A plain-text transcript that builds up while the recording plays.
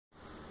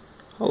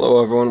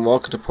Hello everyone,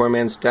 welcome to Poor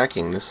Man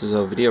Stacking. This is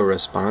a video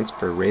response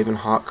for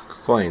RavenHawk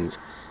Coins.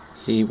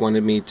 He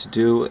wanted me to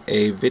do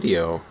a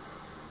video,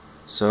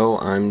 so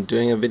I'm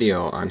doing a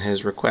video on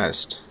his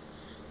request.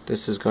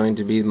 This is going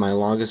to be my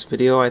longest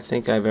video I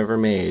think I've ever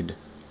made.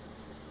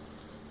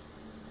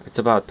 It's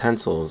about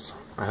pencils.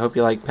 I hope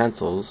you like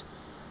pencils,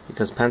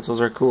 because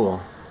pencils are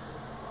cool.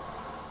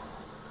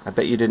 I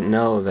bet you didn't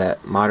know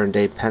that modern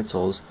day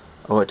pencils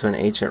owe it to an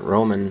ancient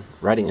Roman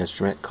writing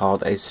instrument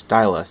called a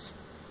stylus.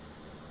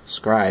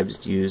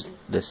 Scribes used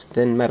this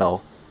thin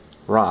metal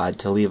rod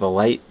to leave a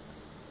light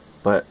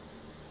but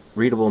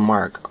readable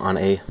mark on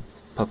a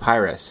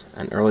papyrus,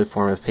 an early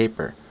form of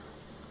paper.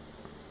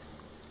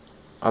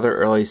 Other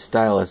early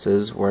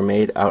styluses were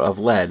made out of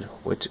lead,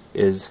 which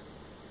is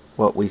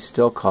what we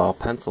still call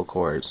pencil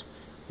cores,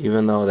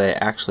 even though they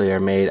actually are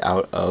made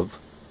out of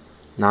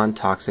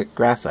non-toxic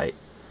graphite.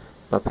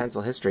 But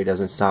pencil history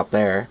doesn't stop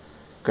there.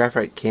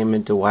 Graphite came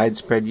into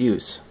widespread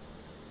use.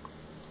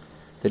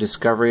 The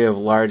discovery of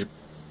large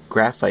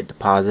graphite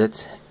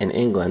deposits in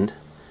England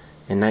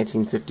in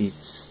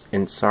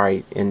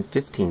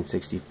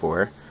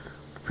 1564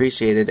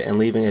 appreciated and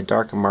leaving a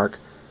darker mark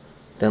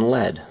than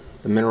lead.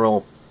 The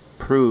mineral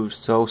proved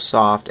so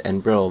soft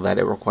and brittle that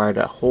it required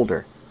a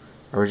holder.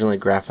 Originally,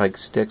 graphite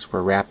sticks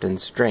were wrapped in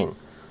string.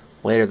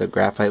 Later, the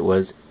graphite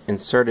was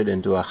inserted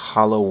into a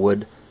hollow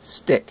wood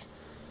stick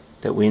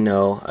that we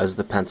know as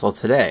the pencil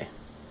today.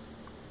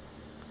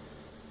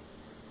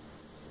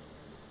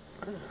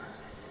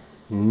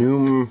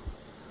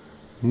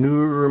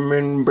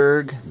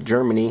 Nuremberg,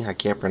 Germany, I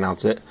can't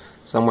pronounce it,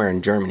 somewhere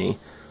in Germany,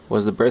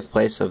 was the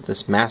birthplace of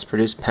this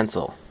mass-produced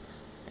pencil.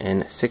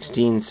 In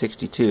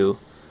 1662,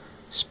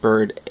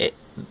 spurred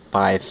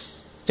by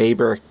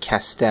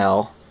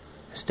Faber-Castell,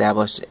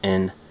 established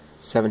in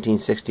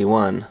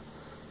 1761,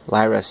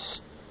 Lyra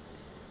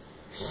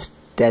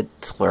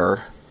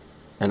Stedtler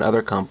and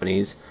other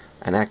companies,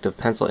 an active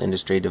pencil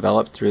industry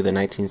developed through the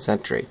 19th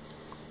century.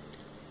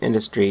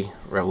 Industry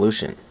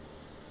Revolution.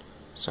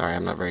 Sorry,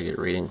 I'm not very good at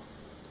reading.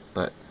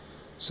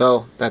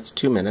 So that's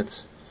 2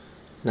 minutes.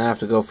 Now I have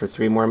to go for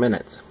 3 more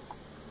minutes.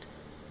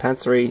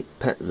 Pencil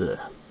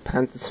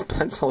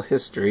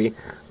history,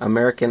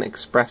 American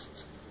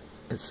expressed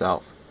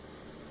itself.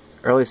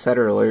 Early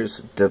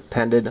settlers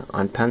depended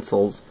on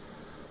pencils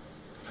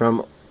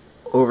from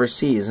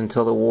overseas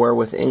until the war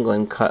with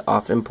England cut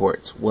off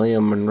imports.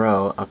 William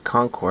Monroe, a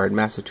Concord,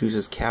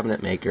 Massachusetts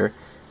cabinet maker,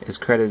 is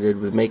credited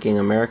with making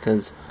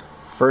America's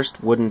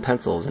first wooden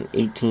pencils in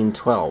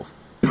 1812.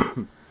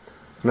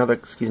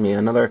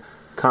 Another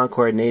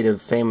Concord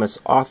native, famous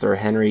author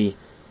Henry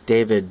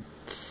David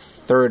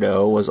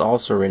Thoreau, was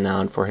also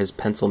renowned for his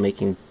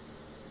pencil-making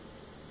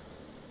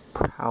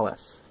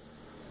prowess,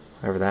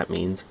 whatever that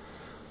means.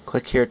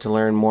 Click here to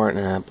learn more.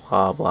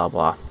 Blah blah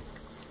blah.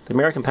 The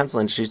American pencil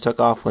industry took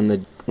off when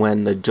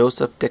the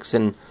Joseph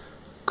Dixon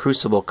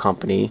Crucible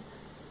Company,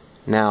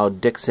 now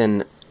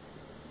Dixon.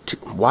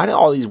 Why do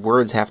all these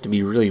words have to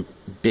be really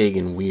big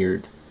and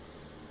weird?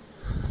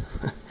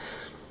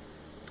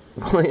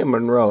 William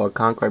Monroe, a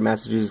Concord,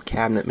 Massachusetts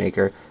cabinet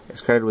maker,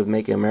 is credited with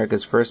making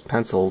America's first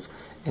pencils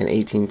in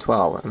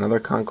 1812. Another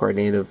Concord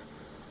native,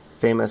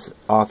 famous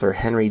author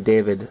Henry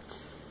David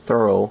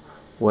Thoreau,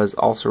 was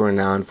also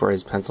renowned for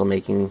his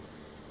pencil-making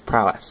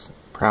prowess.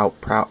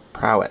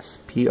 Prowess.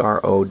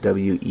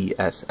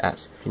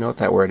 P-R-O-W-E-S-S. If you know what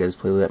that word is,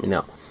 please let me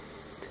know.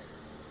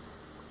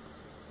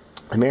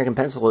 The American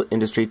pencil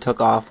industry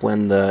took off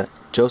when the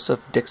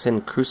Joseph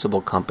Dixon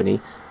Crucible Company,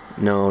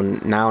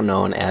 now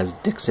known as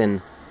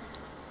Dixon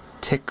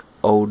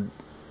Ticonderoga.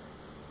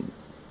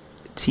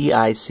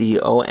 I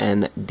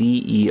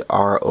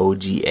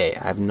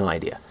have no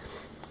idea.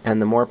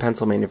 And the more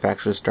pencil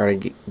manufacturers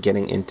started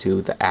getting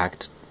into the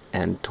act,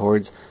 and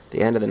towards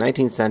the end of the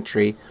 19th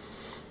century,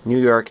 New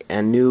York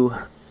and New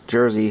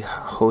Jersey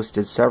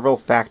hosted several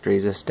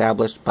factories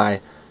established by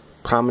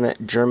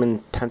prominent German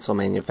pencil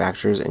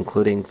manufacturers,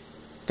 including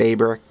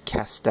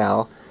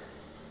Faber-Castell,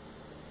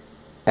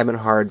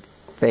 Eberhard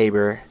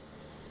Faber,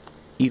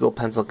 Eagle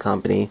Pencil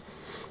Company,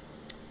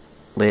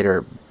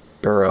 later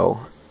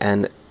Barrow,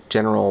 and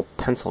General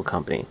Pencil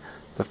Company.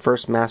 The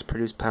first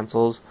mass-produced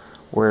pencils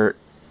were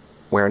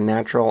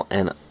natural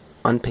and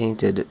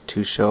unpainted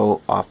to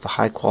show off the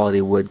high-quality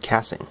wood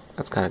casting.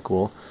 That's kind of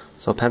cool.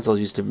 So pencils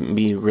used to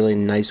be really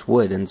nice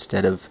wood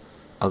instead of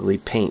ugly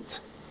paint.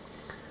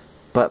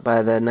 But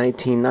by the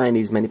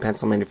 1990s, many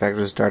pencil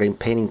manufacturers started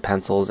painting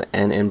pencils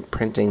and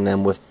imprinting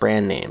them with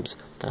brand names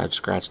that I've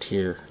scratched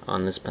here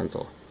on this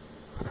pencil.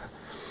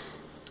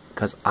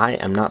 Because I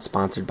am not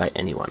sponsored by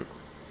anyone.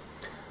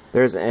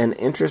 There's an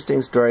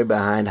interesting story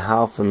behind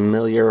how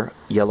familiar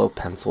yellow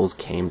pencils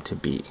came to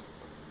be.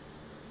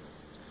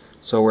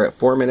 So we're at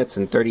 4 minutes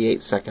and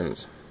 38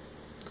 seconds.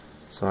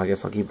 So I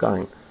guess I'll keep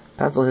going.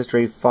 Pencil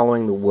history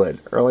following the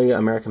wood. Early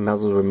American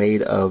pencils were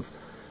made of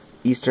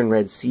eastern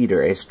red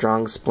cedar, a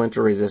strong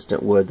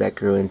splinter-resistant wood that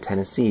grew in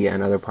Tennessee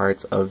and other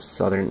parts of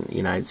southern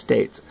United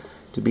States,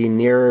 to be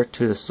nearer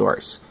to the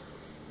source.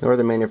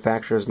 Northern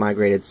manufacturers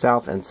migrated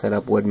south and set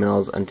up wood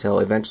mills until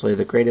eventually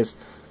the greatest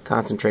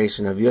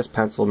concentration of U.S.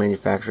 pencil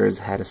manufacturers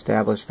had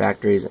established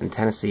factories in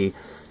Tennessee.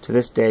 To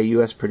this day,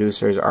 U.S.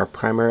 producers are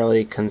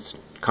primarily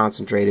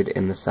concentrated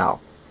in the South.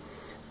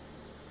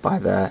 By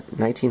the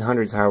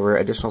 1900s, however,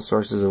 additional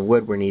sources of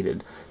wood were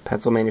needed.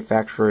 Pencil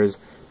manufacturers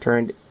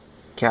turned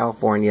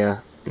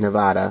California,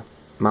 Nevada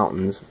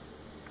mountains,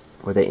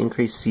 where they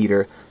increased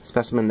cedar, a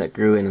specimen that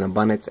grew in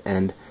abundance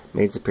and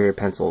made superior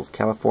pencils.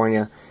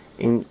 California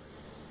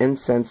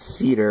incense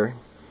cedar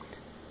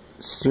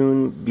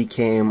soon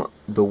became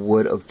the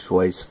wood of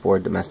choice for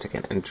domestic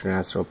and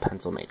international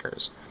pencil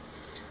makers.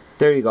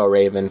 There you go,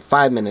 Raven.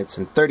 5 minutes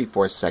and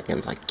 34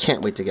 seconds. I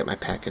can't wait to get my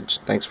package.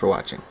 Thanks for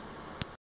watching.